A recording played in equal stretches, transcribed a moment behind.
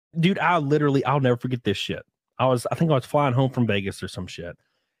dude, I'll never forget this shit. I think I was flying home from Vegas or some shit.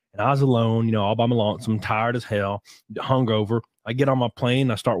 And I was alone, all by my lonesome, tired as hell, hungover. I get on my plane,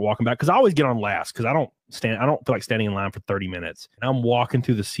 I start walking back because I always get on last because I don't feel like standing in line for 30 minutes. And I'm walking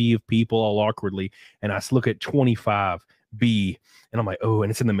through the sea of people all awkwardly. And I look at 25B and I'm like, oh, and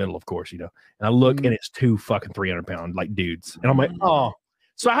it's in the middle, of course, And I look and it's 2 fucking 300-pound like dudes. And I'm like, oh.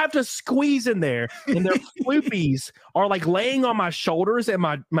 So I have to squeeze in there, and their floopies are like laying on my shoulders and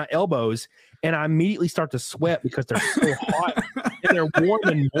my elbows, and I immediately start to sweat because they're so hot and they're warm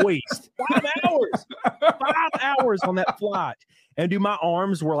and moist. 5 hours on that flight, and my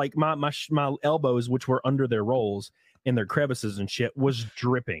arms were like my elbows, which were under their rolls in their crevices and shit, was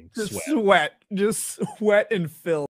dripping just sweat and filth.